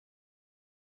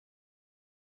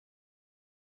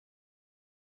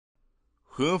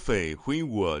Hefei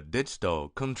Huiwo Digital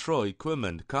Control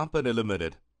Equipment Company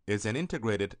Limited is an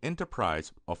integrated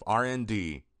enterprise of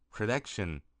R&D,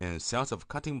 production, and sales of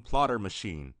cutting plotter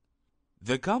machine.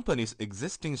 The company's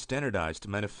existing standardized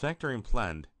manufacturing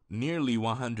plant, nearly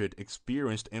 100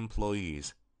 experienced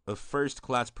employees, a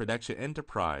first-class production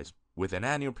enterprise with an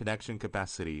annual production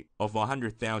capacity of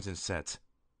 100,000 sets.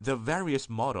 The various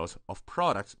models of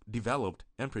products developed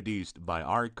and produced by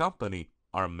our company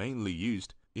are mainly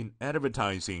used in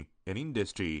advertising and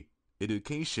industry,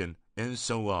 education, and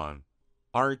so on.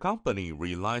 Our company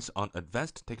relies on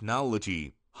advanced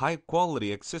technology,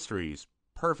 high-quality accessories,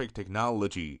 perfect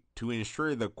technology to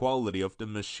ensure the quality of the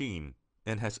machine,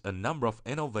 and has a number of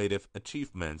innovative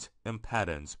achievements and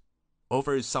patents.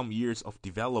 Over some years of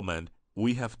development,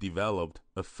 we have developed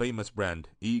a famous brand,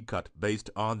 E-Cut, based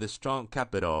on the strong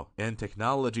capital and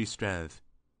technology strength.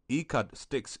 E-Cut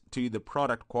sticks to the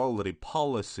product quality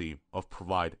policy of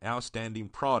provide outstanding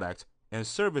products and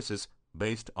services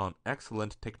based on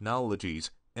excellent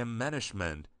technologies and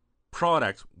management.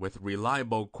 Products with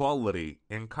reliable quality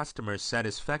and customer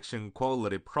satisfaction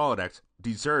quality products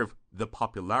deserve the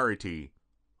popularity.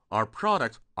 Our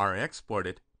products are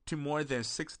exported to more than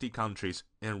 60 countries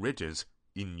and regions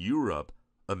in Europe,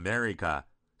 America,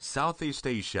 Southeast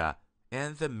Asia,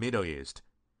 and the Middle East.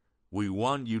 We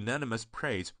won unanimous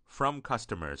praise from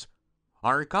customers.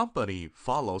 Our company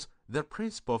follows the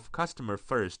principle of customer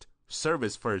first,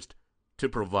 service first, to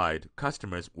provide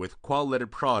customers with quality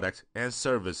products and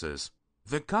services.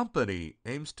 The company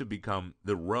aims to become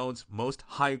the world's most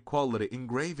high-quality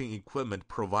engraving equipment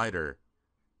provider.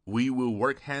 We will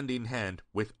work hand in hand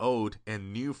with old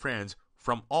and new friends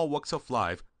from all walks of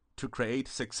life to create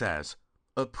success.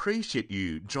 Appreciate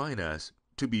you join us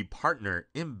to be partner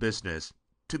in business,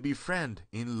 to be friend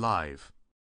in life.